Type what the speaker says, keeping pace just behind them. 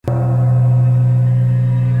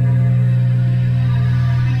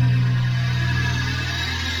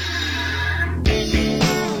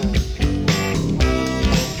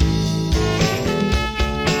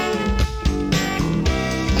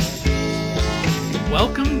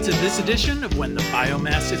Welcome to this edition of When the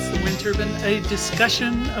Biomass Hits the Wind Turbine, a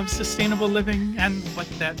discussion of sustainable living and what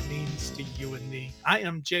that means to you and me. I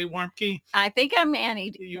am Jay Warmke. I think I'm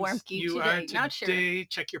Annie You Warmke today. are not sure.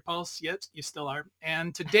 Check your pulse. Yes, you still are.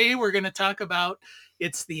 And today we're going to talk about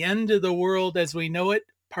It's the End of the World as We Know It,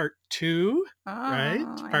 Part 2. Right?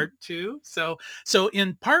 Part 2. So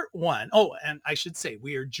in Part 1, and I should say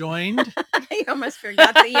we are joined. I almost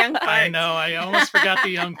forgot the young parts. I know, I almost forgot the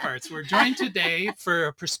young parts. We're joined today for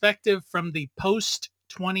a perspective from the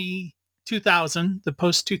post-2000, the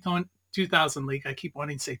post-2000 league. I keep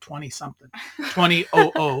wanting to say 20-something,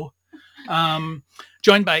 2000.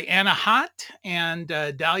 Joined by Anna Hott and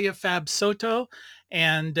Dalia Fab Soto.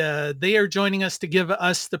 And they are joining us to give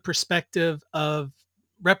us the perspective of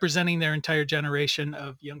representing their entire generation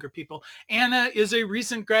of younger people. Anna is a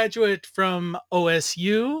recent graduate from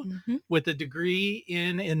OSU with a degree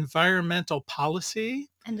in environmental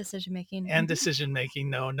policy. And decision-making.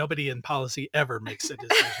 No, nobody in policy ever makes a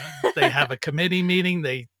decision. They have a committee meeting,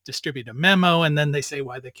 they distribute a memo, and then they say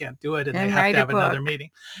why they can't do it, and they have to have another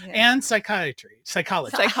meeting. Yeah. And psychology.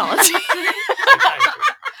 Psychology.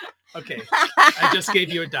 Okay, I just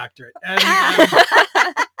gave you a doctorate. And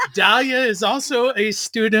Dalia is also a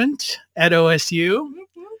student at OSU,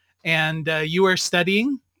 and you are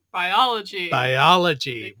studying biology,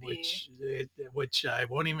 which I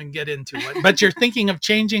won't even get into. But you're thinking of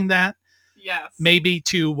changing that? Yes. Maybe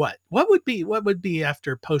to what? What would be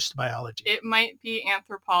after post biology? It might be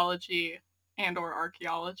anthropology and or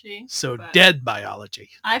archaeology. So dead biology.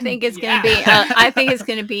 I think it's going to be. I think it's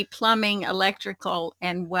going to be plumbing, electrical,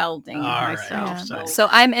 and welding myself. Right. So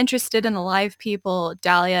I'm interested in the live people.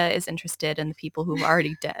 Dalia is interested in the people who are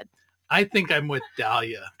already dead. I think I'm with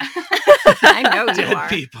Dalia. I know you Dead are.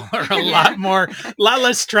 people are a lot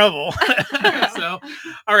less trouble. So,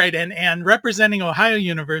 all right, and representing Ohio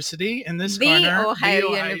University in this corner,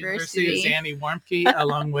 Ohio University is Annie Warmke,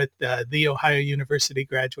 along with the Ohio University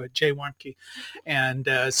graduate Jay Warmke. And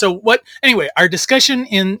anyway, our discussion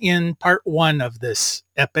in part 1 of this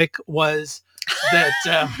epic was that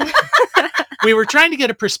we were trying to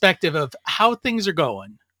get a perspective of how things are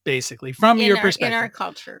going, basically, from your perspective. In our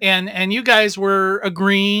culture. And you guys were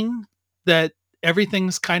agreeing that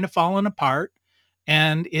everything's kind of fallen apart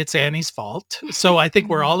and it's Annie's fault. So I think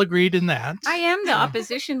we're all agreed in that. I am the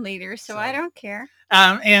opposition leader, so I don't care.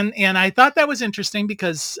 And I thought that was interesting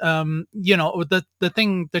because, the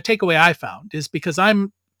takeaway I found is because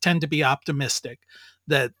tend to be optimistic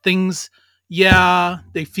that things,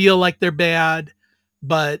 they feel like they're bad.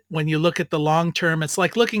 But when you look at the long term, it's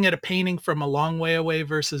like looking at a painting from a long way away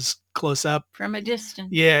versus close up. From a distance.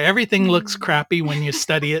 Yeah, everything looks crappy when you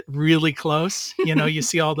study it really close. You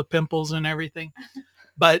see all the pimples and everything.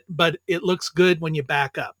 But it looks good when you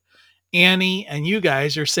back up. Annie and you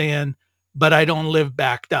guys are saying, but I don't live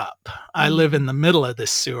backed up. I live in the middle of this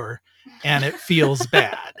sewer and it feels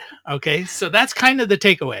bad. Okay, so that's kind of the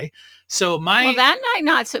takeaway. So well, that might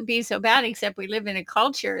not be so bad, except we live in a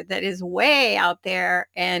culture that is way out there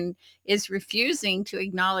and is refusing to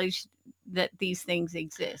acknowledge that these things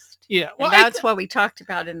exist. Yeah, well, that's what we talked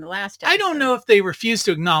about in the last episode. I don't know if they refuse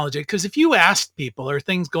to acknowledge it, because if you asked people, are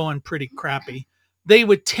things going pretty crappy, they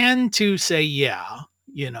would tend to say,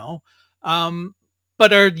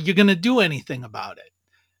 but are you going to do anything about it?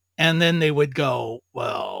 And then they would go,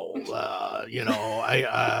 well, what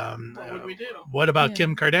would we do? What about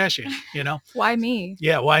Kim Kardashian? Why me?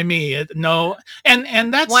 Yeah, why me? No,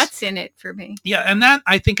 and that's what's in it for me. Yeah, and that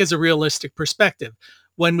I think is a realistic perspective.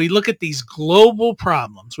 When we look at these global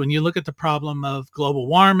problems, when you look at the problem of global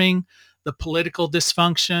warming, the political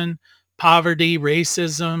dysfunction, poverty,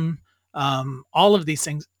 racism, all of these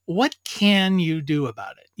things, what can you do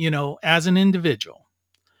about it? As an individual,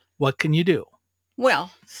 what can you do?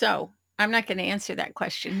 Well, so I'm not going to answer that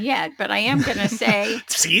question yet, but I am going to say...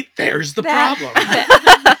 See, there's the problem.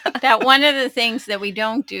 That one of the things that we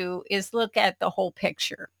don't do is look at the whole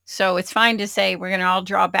picture. So it's fine to say we're going to all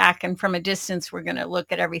draw back and from a distance, we're going to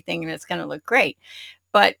look at everything and it's going to look great.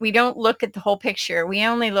 But we don't look at the whole picture. We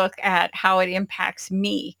only look at how it impacts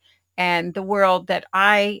me and the world that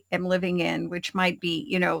I am living in, which might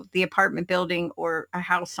be, the apartment building or a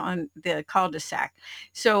house on the cul-de-sac.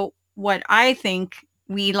 So what I think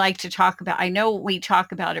we like to talk about, I know we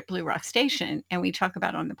talk about at Blue Rock Station and we talk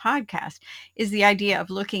about on the podcast, is the idea of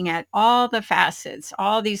looking at all the facets,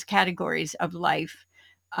 all these categories of life,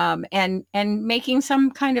 and making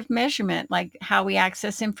some kind of measurement, like how we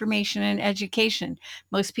access information and education.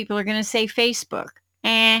 Most people are going to say Facebook.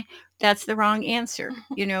 That's the wrong answer.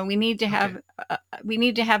 We need to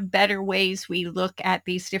have better ways we look at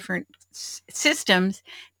these different systems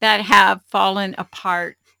that have fallen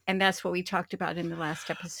apart And that's what we talked about in the last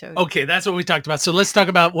episode. Okay, that's what we talked about. So let's talk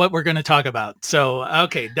about what we're going to talk about. So,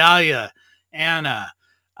 okay, Dahlia, Anna,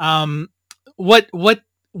 what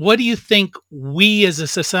do you think we as a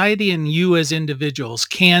society and you as individuals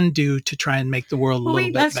can do to try and make the world a little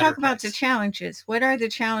bit better? Let's talk about the challenges. What are the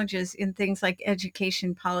challenges in things like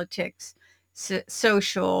education, politics,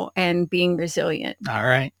 social, and being resilient? All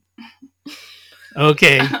right.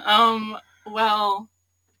 Okay. Well,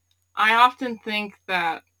 I often think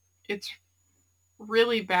that it's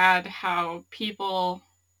really bad how people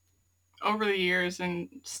over the years and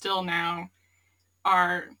still now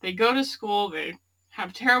they go to school, they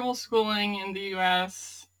have terrible schooling in the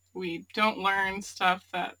US. We don't learn stuff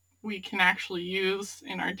that we can actually use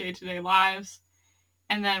in our day-to-day lives.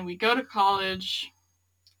 And then we go to college,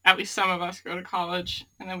 at least some of us go to college,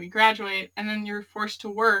 and then we graduate, and then you're forced to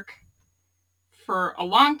work for a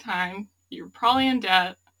long time. You're probably in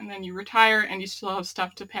debt, and then you retire and you still have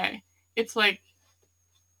stuff to pay. It's like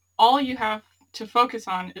all you have to focus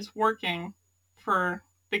on is working for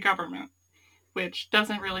the government, which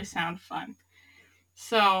doesn't really sound fun.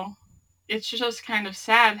 So it's just kind of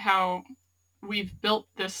sad how we've built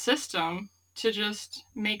this system to just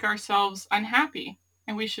make ourselves unhappy,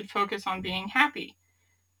 and we should focus on being happy.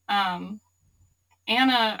 Anna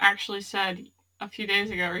actually said a few days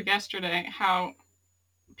ago or yesterday how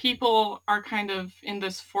people are kind of in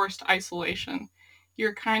this forced isolation.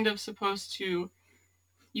 You're kind of supposed to,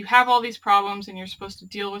 you have all these problems and you're supposed to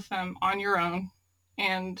deal with them on your own,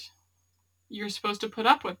 and you're supposed to put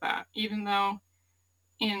up with that, even though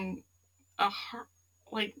in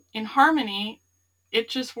harmony, it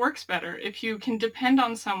just works better. If you can depend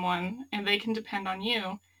on someone and they can depend on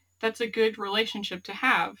you, that's a good relationship to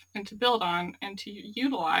have and to build on and to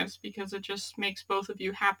utilize, because it just makes both of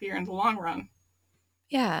you happier in the long run.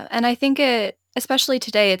 Yeah, and I think especially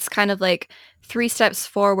today, it's kind of like 3 steps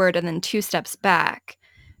forward and then 2 steps back.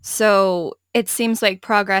 So it seems like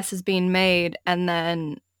progress is being made and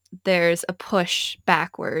then there's a push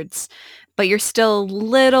backwards, but you're still a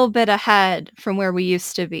little bit ahead from where we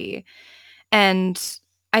used to be. And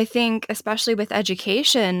I think especially with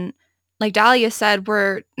education, like Dahlia said,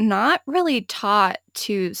 we're not really taught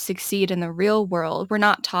to succeed in the real world. We're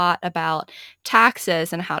not taught about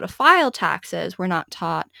taxes and how to file taxes. We're not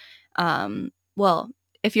taught, well,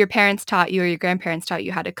 if your parents taught you or your grandparents taught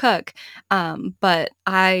you how to cook, but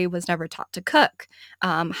I was never taught to cook.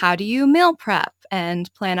 How do you meal prep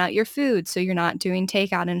and plan out your food so you're not doing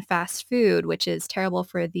takeout and fast food, which is terrible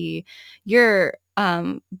for your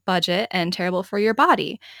budget and terrible for your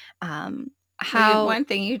body. One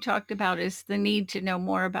thing you talked about is the need to know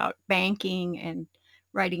more about banking and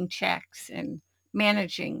writing checks and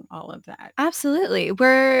managing all of that. Absolutely.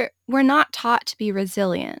 We're not taught to be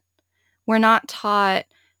resilient. We're not taught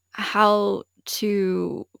how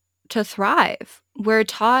to thrive. We're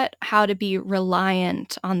taught how to be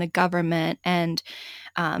reliant on the government and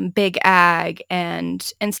big ag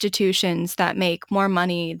and institutions that make more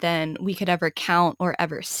money than we could ever count or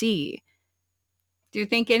ever see. Do you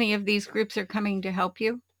think any of these groups are coming to help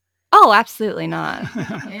you? Oh, absolutely not.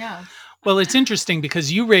 Yeah. Well, it's interesting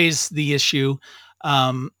because you raised the issue,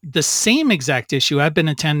 the same exact issue. I've been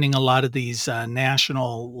attending a lot of these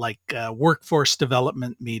national workforce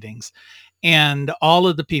development meetings, and all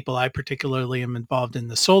of the people, I particularly am involved in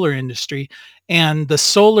the solar industry, and the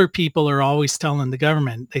solar people are always telling the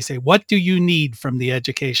government, they say, what do you need from the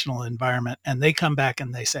educational environment? And they come back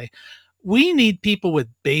and they say, we need people with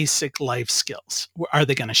basic life skills. Are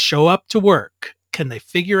they going to show up to work? Can they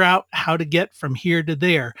figure out how to get from here to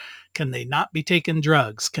there? Can they not be taking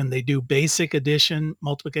drugs? Can they do basic addition,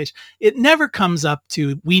 multiplication? It never comes up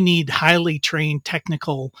to, we need highly trained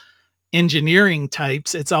technical engineering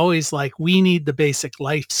types. It's always like, we need the basic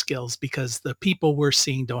life skills because the people we're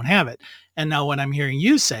seeing don't have it. And now what I'm hearing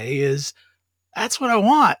you say is, that's what I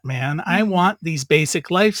want, man. I want these basic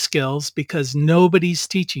life skills because nobody's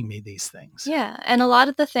teaching me these things. Yeah. And a lot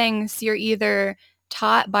of the things you're either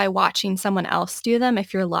taught by watching someone else do them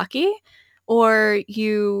if you're lucky, or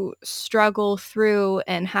you struggle through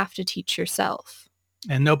and have to teach yourself.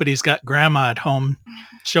 And nobody's got grandma at home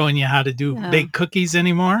showing you how to bake cookies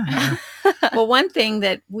anymore. Well, one thing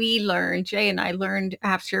that we learned, Jay and I learned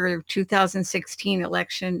after the 2016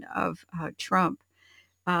 election of Trump,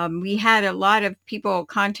 we had a lot of people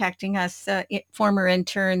contacting us, former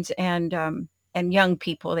interns and young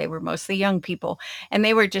people. They were mostly young people, and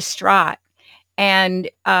they were distraught. And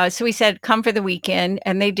so we said, come for the weekend,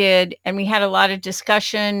 and they did. And we had a lot of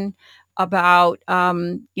discussion. about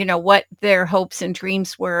what their hopes and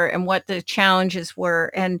dreams were and what the challenges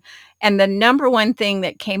were, and the number one thing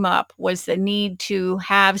that came up was the need to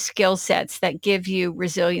have skill sets that give you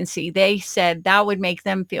resiliency. They said that would make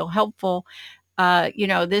them feel helpful.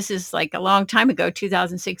 This is like a long time ago,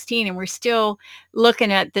 2016, and we're still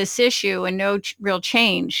looking at this issue and no real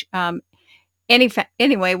change.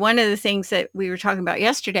 Anyway, one of the things that we were talking about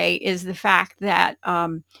yesterday is the fact that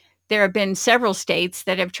there have been several states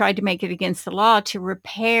that have tried to make it against the law to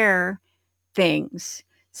repair things.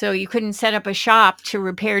 So you couldn't set up a shop to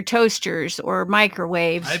repair toasters or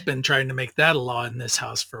microwaves. I've been trying to make that a law in this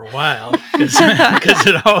house for a while because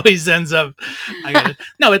it always ends up.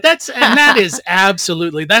 But that is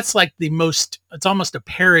absolutely, that's like it's almost a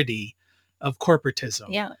parody of corporatism.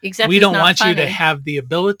 Yeah, exactly. We don't want you to have the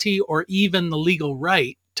ability or even the legal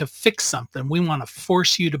right to fix something. We want to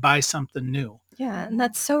force you to buy something new. Yeah, and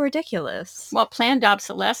that's so ridiculous. Well, planned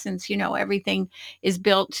obsolescence, everything is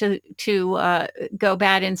built to go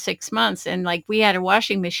bad in 6 months. And like we had a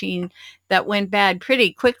washing machine that went bad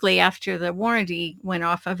pretty quickly after the warranty went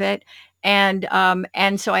off of it. And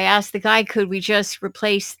so I asked the guy, could we just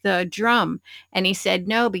replace the drum? And he said,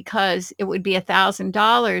 no, because it would be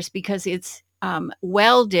 $1,000 because it's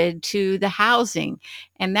welded to the housing.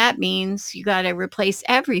 And that means you got to replace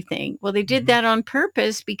everything. Well, they did that on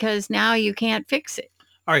purpose because now you can't fix it.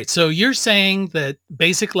 All right. So you're saying that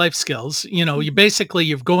basic life skills,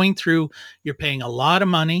 you're going through, you're paying a lot of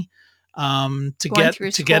money to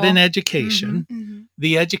get an education. Mm-hmm.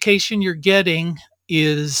 The education you're getting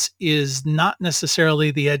is not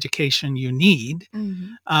necessarily the education you need.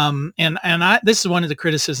 Mm-hmm. This is one of the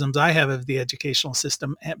criticisms I have of the educational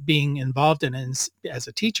system being involved in as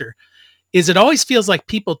a teacher, is it always feels like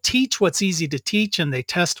people teach what's easy to teach and they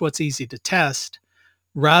test what's easy to test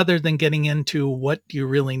rather than getting into what you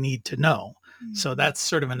really need to know. Mm-hmm. So that's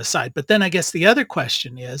sort of an aside. But then I guess the other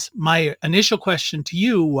question is, my initial question to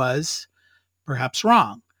you was perhaps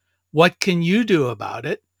wrong. What can you do about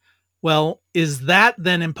it? Well, is that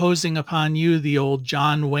then imposing upon you the old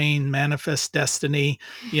John Wayne manifest destiny?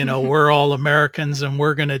 We're all Americans and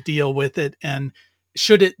we're going to deal with it. And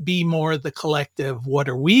should it be more the collective, what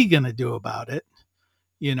are we going to do about it?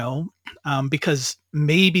 Because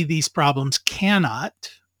maybe these problems cannot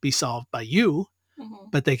be solved by you,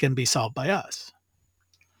 but they can be solved by us.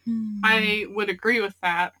 I would agree with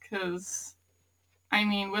that because,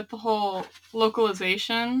 with the whole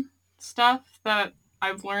localization stuff that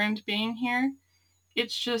I've learned being here,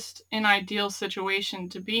 it's just an ideal situation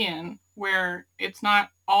to be in where it's not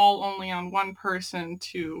all only on one person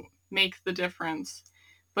to make the difference,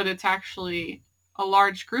 but it's actually a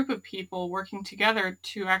large group of people working together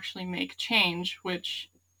to actually make change, which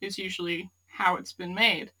is usually how it's been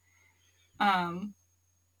made. And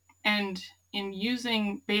in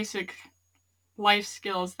using basic life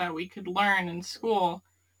skills that we could learn in school,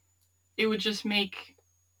 it would just make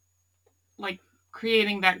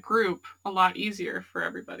creating that group a lot easier for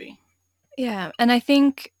everybody. Yeah, and I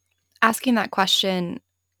think asking that question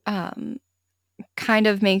kind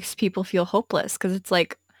of makes people feel hopeless because it's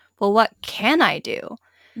like, well, what can I do?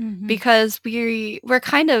 Mm-hmm. Because we're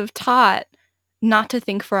kind of taught not to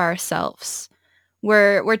think for ourselves.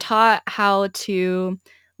 We're taught how to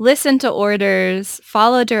listen to orders,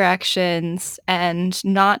 follow directions, and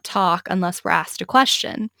not talk unless we're asked a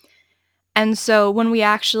question. And so when we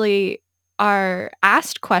actually are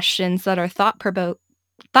asked questions that are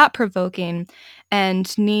thought-provoking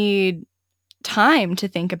and need time to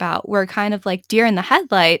think about, we're kind of like deer in the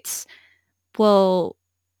headlights. Well,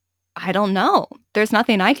 I don't know. There's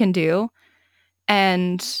nothing I can do.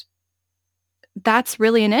 And that's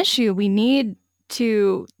really an issue. We need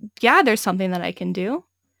to, there's something that I can do.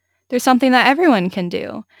 There's something that everyone can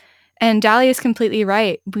do. And Dahlia is completely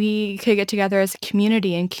right. We could get together as a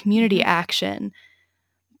community and community action.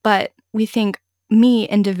 But we think me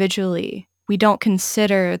individually, we don't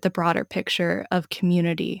consider the broader picture of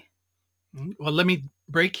community. Well, let me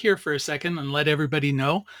break here for a second and let everybody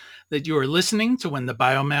know that you are listening to When the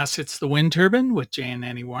Biomass Hits the Wind Turbine with Jay and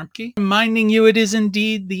Annie Warmke, reminding you it is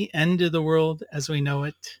indeed the end of the world as we know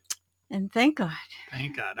it. And thank God.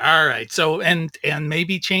 Thank God. All right. So, and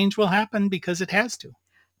maybe change will happen because it has to.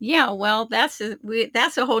 Yeah, well, that's a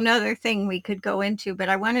whole nother thing we could go into, but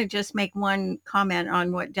I want to just make one comment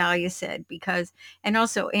on what Dahlia said and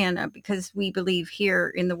also Anna, because we believe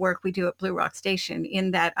here in the work we do at Blue Rock Station in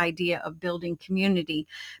that idea of building community.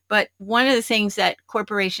 But one of the things that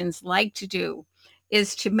corporations like to do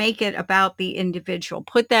is to make it about the individual,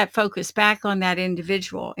 put that focus back on that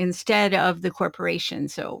individual instead of the corporation.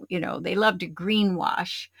 So, they love to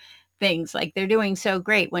greenwash things like they're doing so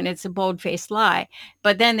great when it's a bold-faced lie.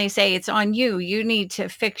 But then they say it's on you. You need to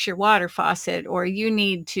fix your water faucet, or you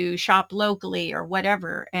need to shop locally, or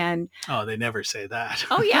whatever. And Oh, they never say that.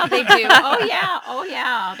 oh yeah, they do. Oh yeah. Oh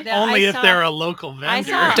yeah. Only if they're a local I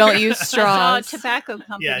vendor. saw- Don't use I saw a straws. tobacco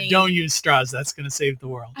company. Yeah, don't use straws. That's going to save the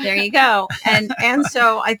world. There you go. And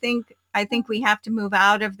so I think we have to move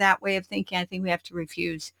out of that way of thinking. I think we have to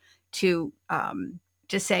refuse to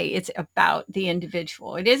say it's about the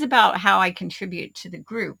individual. It is about how I contribute to the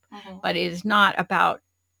group, but it is not about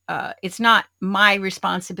it's not my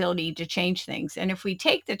responsibility to change things. And if we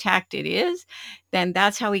take the tact it is, then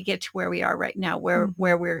that's how we get to where we are right now, where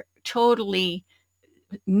we're totally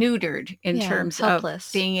neutered in terms helpless.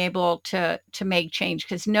 of being able to make change,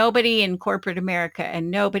 because nobody in corporate America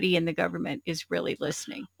and nobody in the government is really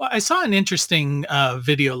listening. Well, I saw an interesting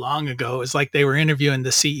video long ago. It was like they were interviewing the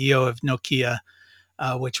CEO of Nokia,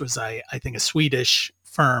 which was, I think, a Swedish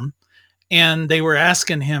firm. And they were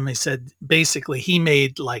asking him, he said, basically, he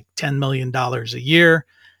made like $10 million a year,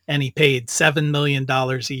 and he paid $7 million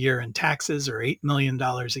a year in taxes, or $8 million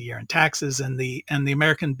a year in taxes. And the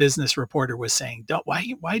American Business Reporter was saying,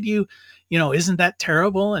 why do you, isn't that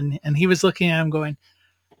terrible? And he was looking at him going,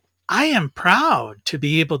 I am proud to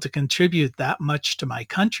be able to contribute that much to my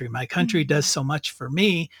country. My country does so much for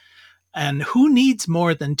me. And who needs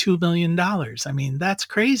more than $2 million? I mean, that's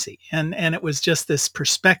crazy. And it was just this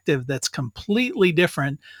perspective that's completely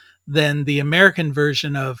different than the American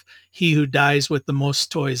version of he who dies with the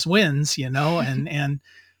most toys wins, and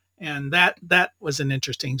that was an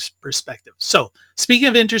interesting perspective. So speaking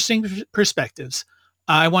of interesting perspectives,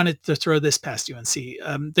 I wanted to throw this past you and see.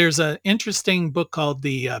 There's an interesting book called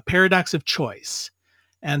The Paradox of Choice.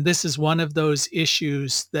 And this is one of those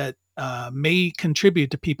issues that may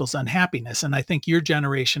contribute to people's unhappiness. And I think your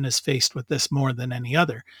generation is faced with this more than any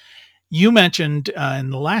other. You mentioned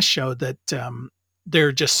in the last show that there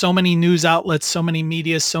are just so many news outlets, so many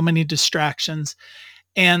media, so many distractions.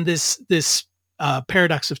 And this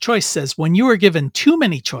paradox of choice says when you are given too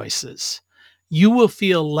many choices, you will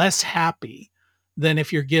feel less happy than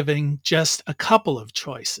if you're giving just a couple of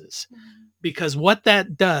choices. Because what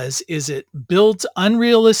that does is it builds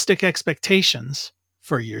unrealistic expectations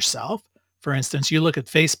for yourself. For instance, you look at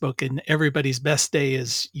Facebook and everybody's best day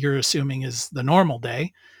is, you're assuming, is the normal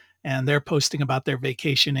day. And they're posting about their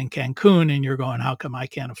vacation in Cancun, and you're going, how come I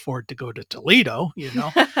can't afford to go to Toledo?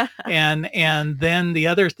 And then the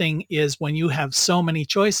other thing is when you have so many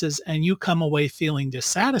choices and you come away feeling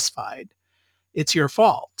dissatisfied, it's your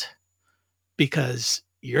fault because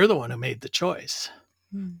you're the one who made the choice.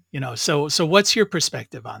 So what's your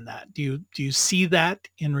perspective on that? Do you see that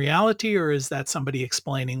in reality, or is that somebody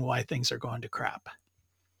explaining why things are going to crap?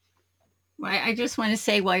 Well, I just want to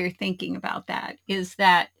say, while you're thinking about that, is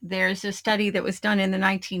that there's a study that was done in the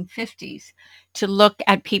 1950s to look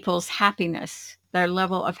at people's happiness, their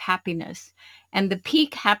level of happiness. And the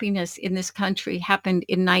peak happiness in this country happened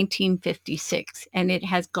in 1956, and it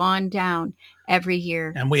has gone down every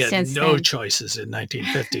year. And we had since no then. choices in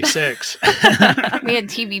 1956. We had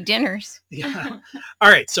TV dinners. Yeah. All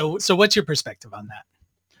right. So what's your perspective on that?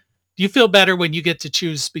 Do you feel better when you get to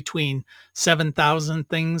choose between 7,000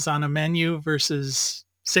 things on a menu versus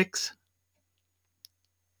 6?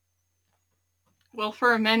 Well,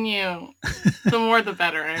 for a menu, the more the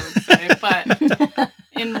better, I would say. But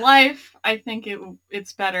in life, I think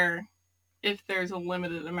it's better if there's a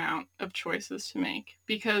limited amount of choices to make,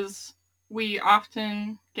 because we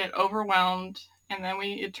often get overwhelmed, and then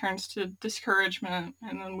it turns to discouragement,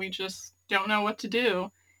 and then we just don't know what to do,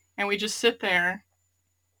 and we just sit there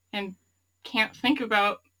and can't think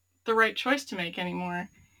about the right choice to make anymore.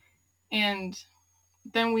 And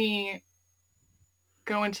then we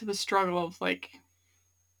go into the struggle of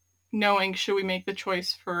knowing, should we make the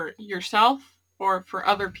choice for yourself or for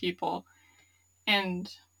other people?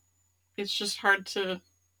 And it's just hard to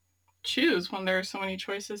choose when there are so many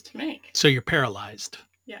choices to make. So you're paralyzed.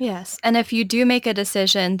 Yes. And if you do make a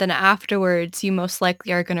decision, then afterwards you most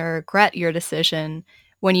likely are going to regret your decision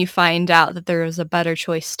when you find out that there is a better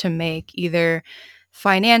choice to make, either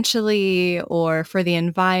financially or for the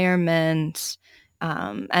environment.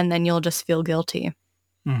 And then you'll just feel guilty.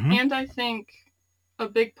 Mm-hmm. And I think a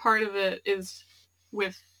big part of it is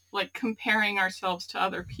with comparing ourselves to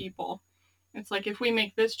other people. It's like, if we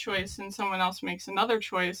make this choice and someone else makes another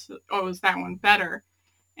choice, oh, is that one better?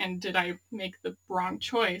 And did I make the wrong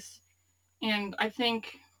choice? And I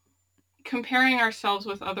think comparing ourselves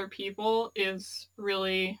with other people is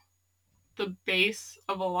really the base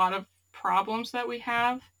of a lot of problems that we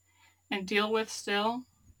have and deal with still.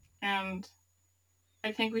 And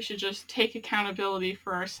I think we should just take accountability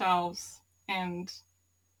for ourselves and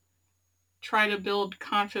try to build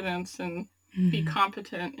confidence and be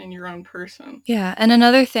competent in your own person. Yeah. And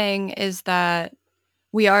another thing is that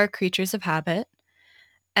we are creatures of habit.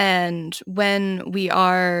 And when we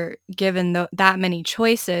are given that many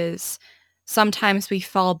choices, sometimes we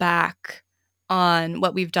fall back on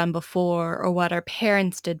what we've done before or what our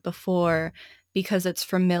parents did before because it's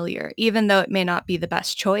familiar. Even though it may not be the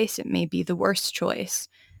best choice, it may be the worst choice,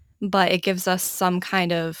 but it gives us some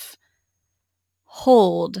kind of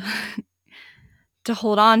hold to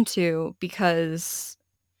hold on to, because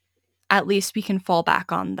at least we can fall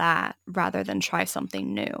back on that rather than try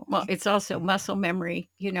something new. Well, it's also muscle memory.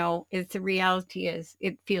 It's the reality is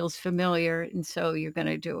it feels familiar, and so you're going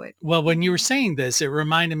to do it. Well, when you were saying this, it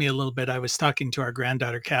reminded me a little bit. I was talking to our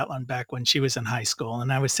granddaughter, Catlin, back when she was in high school.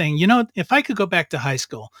 And I was saying, if I could go back to high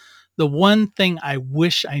school, the one thing I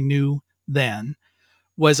wish I knew then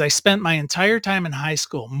was I spent my entire time in high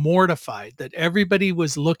school mortified that everybody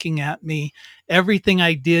was looking at me. Everything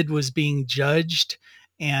I did was being judged,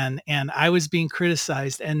 and I was being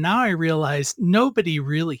criticized. And now I realize nobody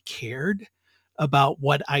really cared about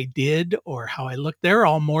what I did or how I looked. They're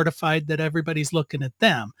all mortified that everybody's looking at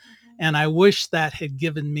them. And I wish that had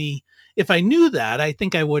given me, if I knew that, I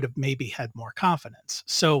think I would have maybe had more confidence.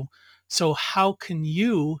 So how can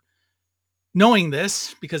you, knowing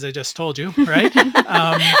this, because I just told you, right?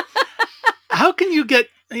 How can you get,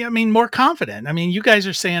 more confident? You guys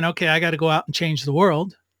are saying, okay, I got to go out and change the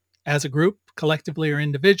world as a group, collectively or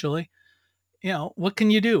individually. What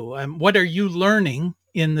can you do? What are you learning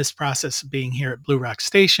in this process of being here at Blue Rock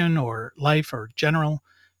Station or life or general?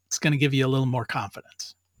 It's going to give you a little more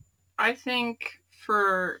confidence. I think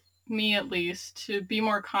for me, at least, to be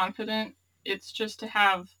more confident, it's just to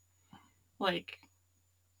have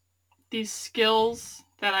these skills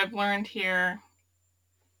that I've learned here,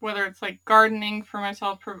 whether it's gardening for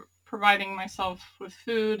myself, providing myself with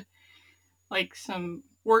food, some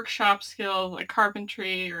workshop skills like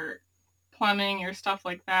carpentry or plumbing or stuff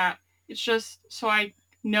like that. It's just so I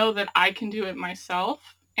know that I can do it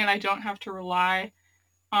myself and I don't have to rely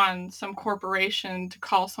on some corporation to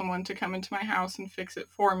call someone to come into my house and fix it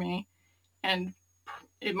for me. And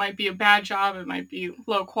it might be a bad job, it might be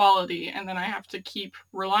low quality, and then I have to keep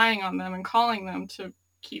relying on them and calling them to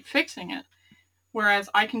keep fixing it. Whereas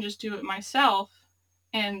I can just do it myself,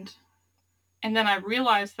 and then I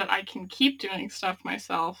realize that I can keep doing stuff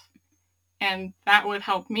myself, and that would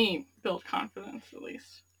help me build confidence, at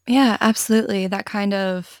least. Yeah, absolutely. That kind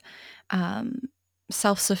of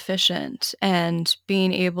self-sufficient and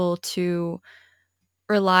being able to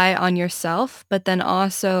rely on yourself, but then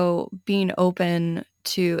also being open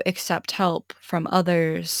to accept help from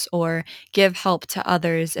others or give help to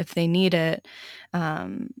others if they need it.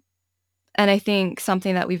 And I think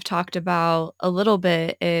something that we've talked about a little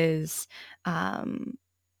bit is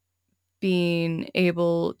being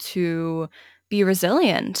able to be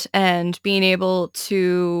resilient and being able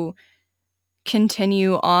to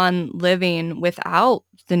continue on living without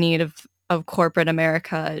the need of corporate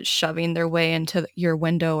America shoving their way into your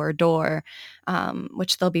window or door,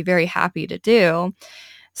 which they'll be very happy to do.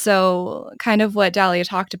 So kind of what Dahlia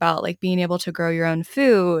talked about, like being able to grow your own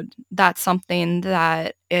food, that's something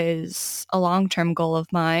that is a long-term goal of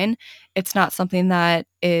mine. It's not something that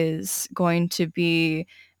is going to be,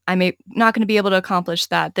 not going to be able to accomplish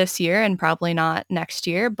that this year and probably not next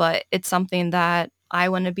year, but it's something that I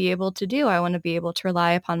want to be able to do. I want to be able to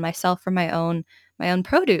rely upon myself for my own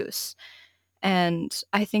produce. And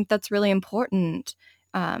I think that's really important,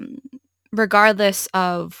 regardless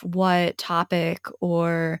of what topic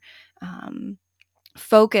or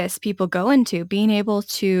focus people go into, being able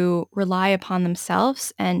to rely upon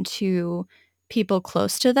themselves and to people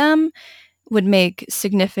close to them would make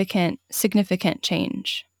significant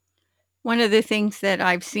change. One of the things that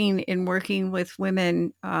I've seen in working with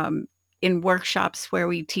women in workshops where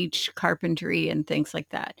we teach carpentry and things like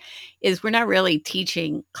that is we're not really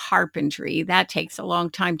teaching carpentry. That takes a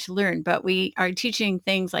long time to learn, but we are teaching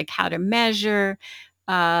things like how to measure,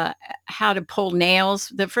 how to pull nails.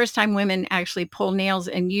 The first time women actually pull nails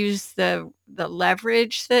and use the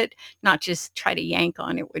leverage, that not just try to yank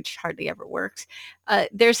on it, which hardly ever works.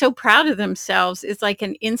 They're so proud of themselves. It's like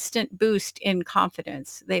an instant boost in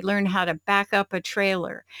confidence. They learn how to back up a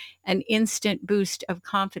trailer, an instant boost of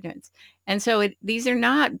confidence. And so these are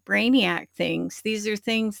not brainiac things. These are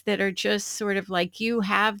things that are just sort of like you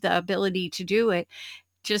have the ability to do it.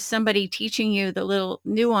 Just somebody teaching you the little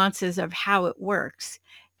nuances of how it works.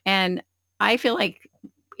 And I feel like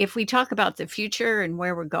if we talk about the future and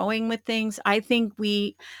where we're going with things, I think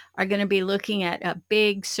we are going to be looking at a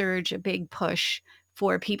big surge, a big push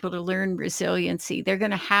for people to learn resiliency. They're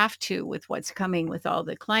going to have to with what's coming with all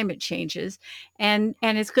the climate changes. And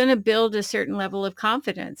it's going to build a certain level of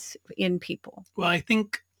confidence in people. Well, I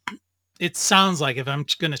think it sounds like, if I'm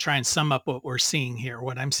going to try and sum up what we're seeing here,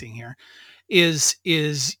 what I'm seeing here, is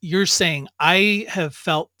you're saying, I have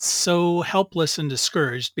felt so helpless and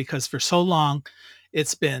discouraged because for so long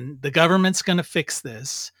it's been, the government's going to fix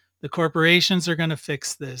this, the corporations are going to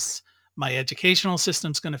fix this, my educational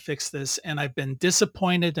system's going to fix this, and I've been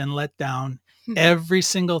disappointed and let down every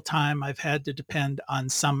single time I've had to depend on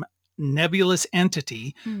some nebulous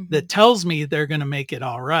entity that tells me they're going to make it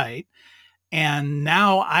all right. And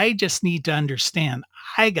now I just need to understand,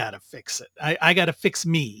 I got to fix it. I got to fix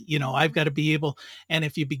me. I've got to be able, and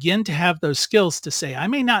if you begin to have those skills to say, I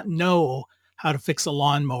may not know how to fix a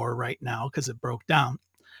lawnmower right now because it broke down,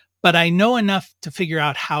 but I know enough to figure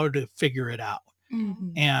out how to figure it out.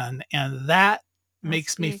 And that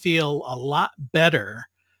makes me feel a lot better,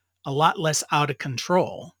 a lot less out of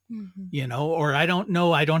control, or I don't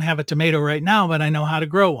know, I don't have a tomato right now, but I know how to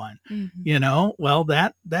grow one, well,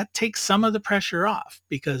 that takes some of the pressure off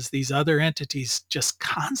because these other entities just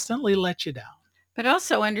constantly let you down. But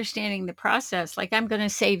also understanding the process, like I'm going to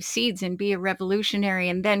save seeds and be a revolutionary,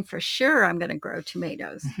 and then for sure I'm going to grow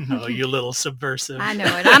tomatoes. Oh, you little subversive. I know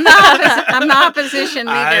it. I'm the opposition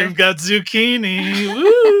leader. I've got zucchini.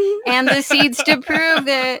 Woo! And the seeds to prove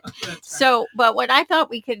it. So, but what I thought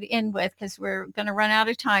we could end with, because we're going to run out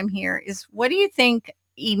of time here, is what do you think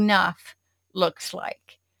enough looks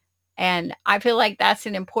like? And I feel like that's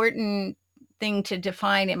an important thing to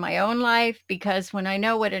define in my own life, because when I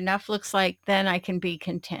know what enough looks like, then I can be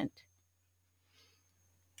content.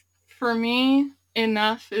 For me,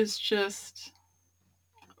 enough is just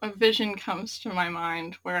a vision comes to my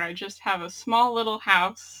mind where I just have a small little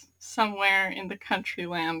house somewhere in the country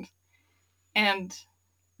land and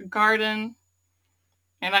a garden,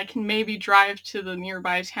 and I can maybe drive to the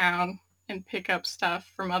nearby town and pick up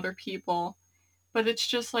stuff from other people. But it's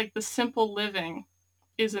just like the simple living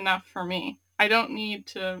is enough for me. I don't need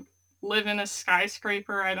to live in a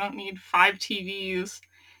skyscraper. I don't need 5 TVs.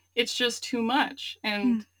 It's just too much.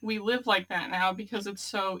 And we live like that now because it's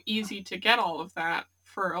so easy to get all of that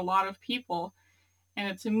for a lot of people. And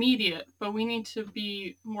it's immediate. But we need to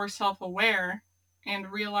be more self-aware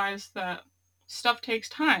and realize that stuff takes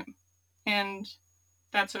time. And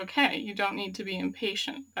that's okay. You don't need to be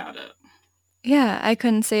impatient about it. Yeah, I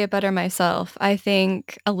couldn't say it better myself. I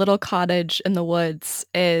think a little cottage in the woods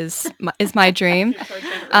is my dream.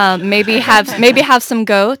 Maybe have some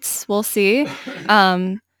goats. We'll see.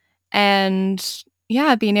 And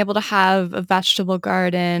yeah, being able to have a vegetable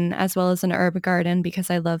garden as well as an herb garden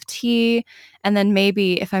because I love tea. And then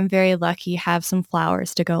maybe, if I'm very lucky, have some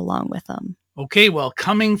flowers to go along with them. Okay, well,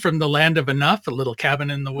 coming from the land of enough, a little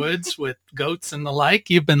cabin in the woods with goats and the like,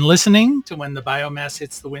 you've been listening to When the Biomass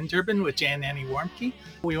Hits the Wind Turbine with Jan Annie Warmke.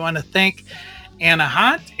 We want to thank Anna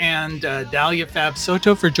Hott and Dalia Fab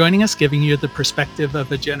Soto for joining us, giving you the perspective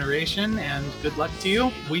of a generation, and good luck to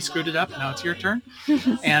you. We screwed it up. Now it's your turn.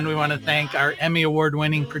 And we want to thank our Emmy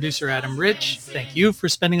Award-winning producer, Adam Rich. Thank you for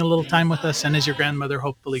spending a little time with us. And as your grandmother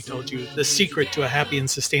hopefully told you, the secret to a happy and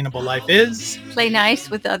sustainable life is... play nice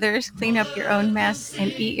with others, clean up your own mess,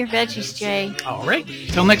 and eat your veggies, Jay. All right.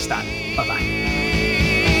 Till next time. Bye-bye.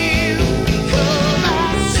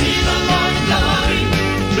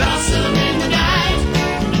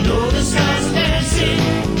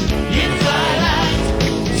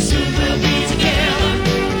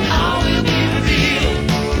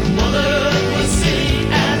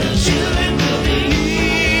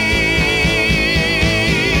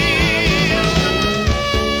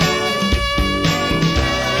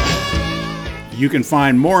 You can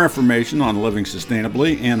find more information on living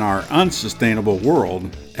sustainably in our unsustainable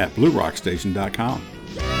world at bluerockstation.com.